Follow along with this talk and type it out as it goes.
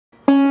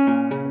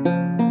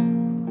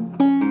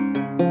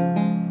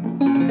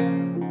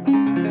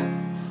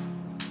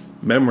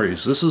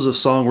Memories. This is a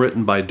song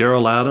written by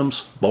Derroll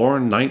Adams,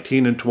 born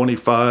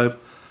 1925,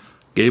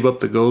 gave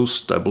up the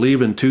ghost, I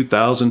believe, in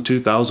 2000,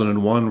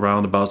 2001,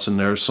 roundabouts in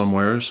there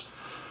somewheres.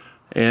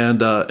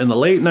 And in the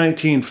late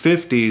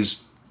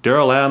 1950s,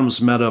 Derroll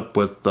Adams met up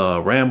with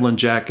Ramblin'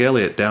 Jack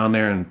Elliott down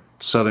there in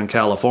Southern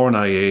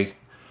California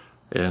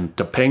in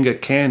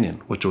Topanga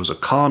Canyon, which was a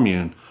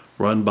commune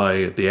run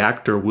by the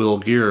actor Will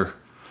Geer.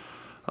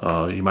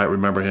 You might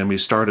remember him. He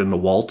starred in The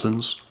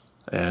Waltons,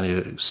 and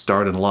he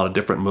starred in a lot of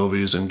different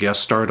movies and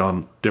guest starred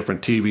on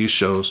different TV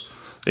shows.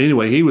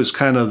 Anyway, he was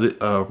kind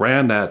of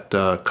ran that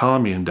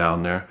commune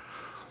down there.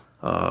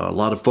 A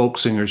lot of folk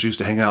singers used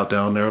to hang out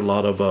down there, a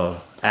lot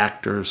of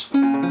actors.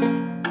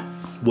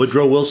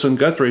 Woodrow Wilson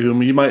Guthrie,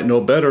 whom you might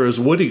know better as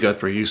Woody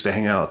Guthrie, used to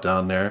hang out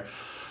down there.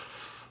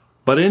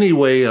 But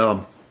anyway,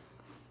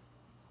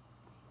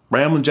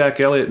 Ramblin' Jack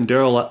Elliott and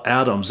Derroll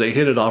Adams, they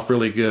hit it off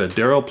really good.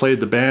 Darroll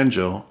played the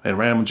banjo and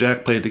Ramblin'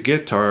 Jack played the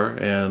guitar,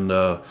 and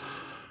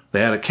they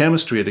had a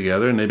chemistry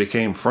together and they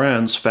became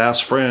friends,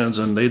 fast friends,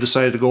 and they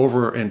decided to go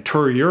over and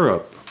tour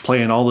Europe,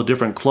 playing all the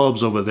different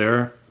clubs over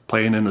there,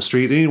 playing in the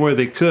street, anywhere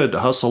they could to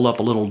hustle up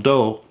a little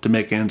dough to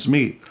make ends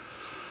meet.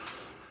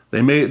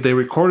 They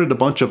recorded a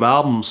bunch of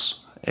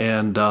albums,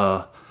 and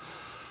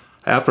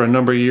after a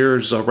number of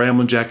years,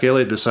 Ramblin' Jack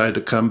Elliott decided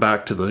to come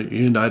back to the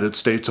United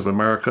States of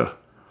America.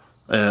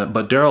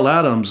 But Derroll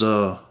Adams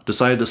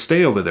decided to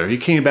stay over there. He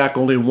came back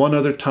only one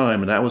other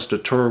time, and that was to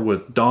tour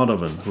with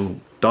Donovan,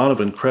 who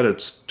Donovan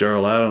credits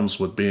Derroll Adams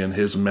with being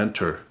his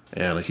mentor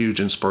and a huge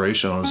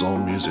inspiration on his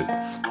own music.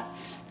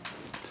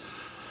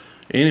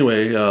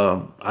 Anyway,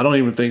 I don't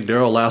even think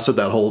Darroll lasted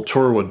that whole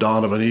tour with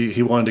Donovan.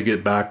 He wanted to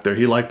get back there.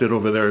 He liked it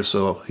over there,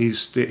 so he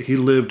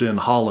lived in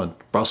Holland,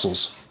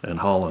 Brussels and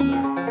Holland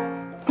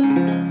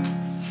there.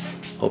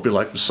 Hope you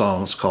like the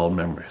song. It's called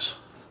Memories.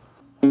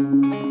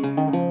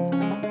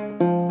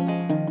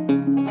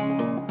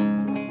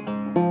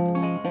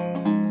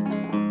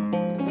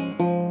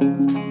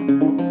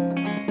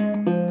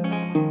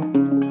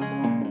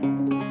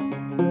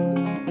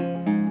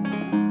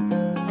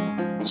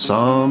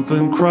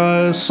 Something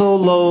cries so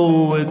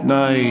low at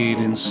night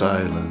in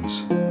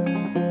silence.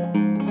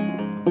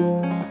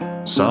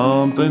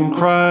 Something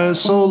cries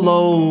so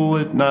low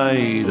at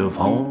night of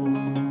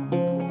home,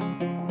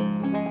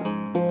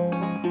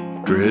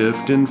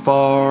 drifting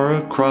far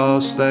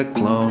across that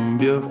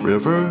Columbia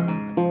River.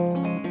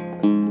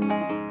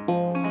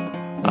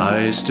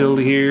 I still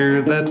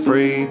hear that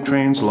freight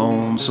train's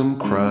lonesome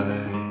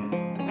cry.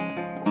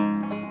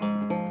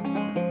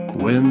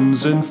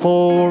 Winds and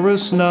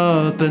forests,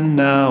 nothing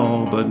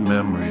now but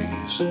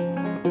memories.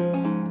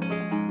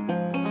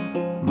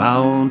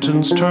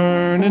 Mountains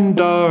turning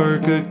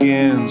dark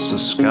against the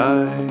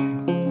sky.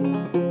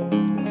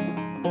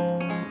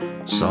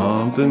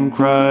 Something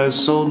cries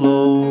so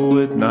low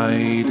at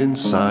night in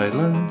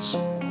silence.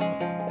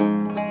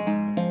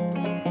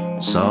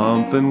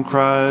 Something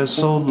cries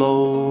so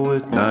low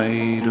at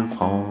night of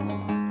home.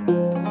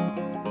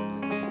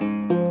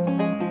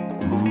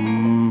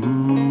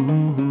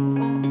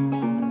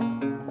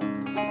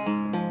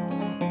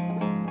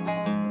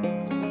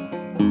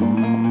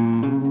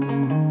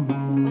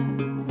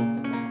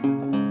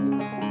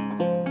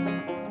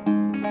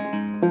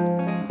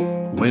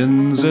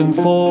 Winds and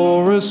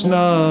forests,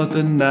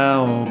 nothing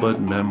now but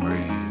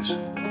memories.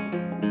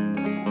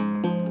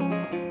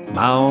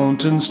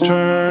 Mountains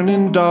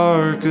turning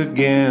dark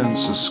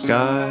against the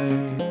sky.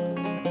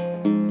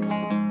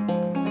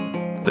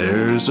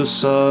 There's a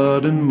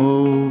sudden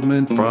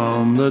movement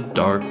from the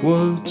dark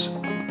woods.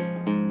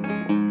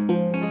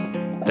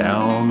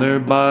 Down there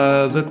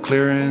by the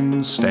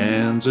clearing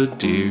stands a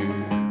deer.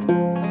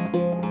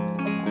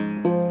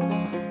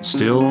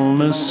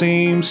 Stillness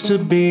seems to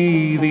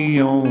be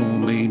the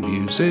only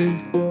music,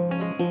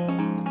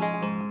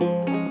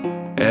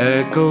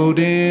 echoed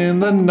in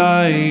the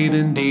night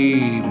and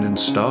evening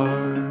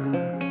star.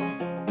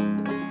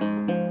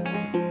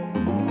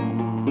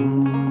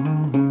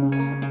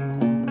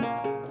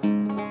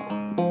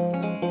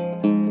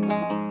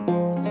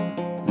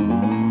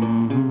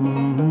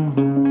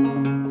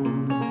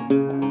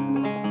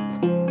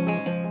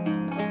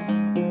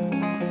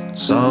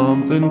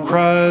 Something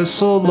cries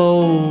so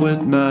low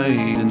at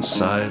night in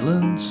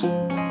silence.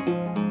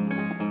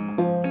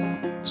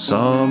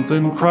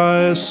 Something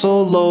cries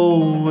so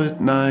low at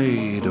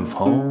night of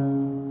home.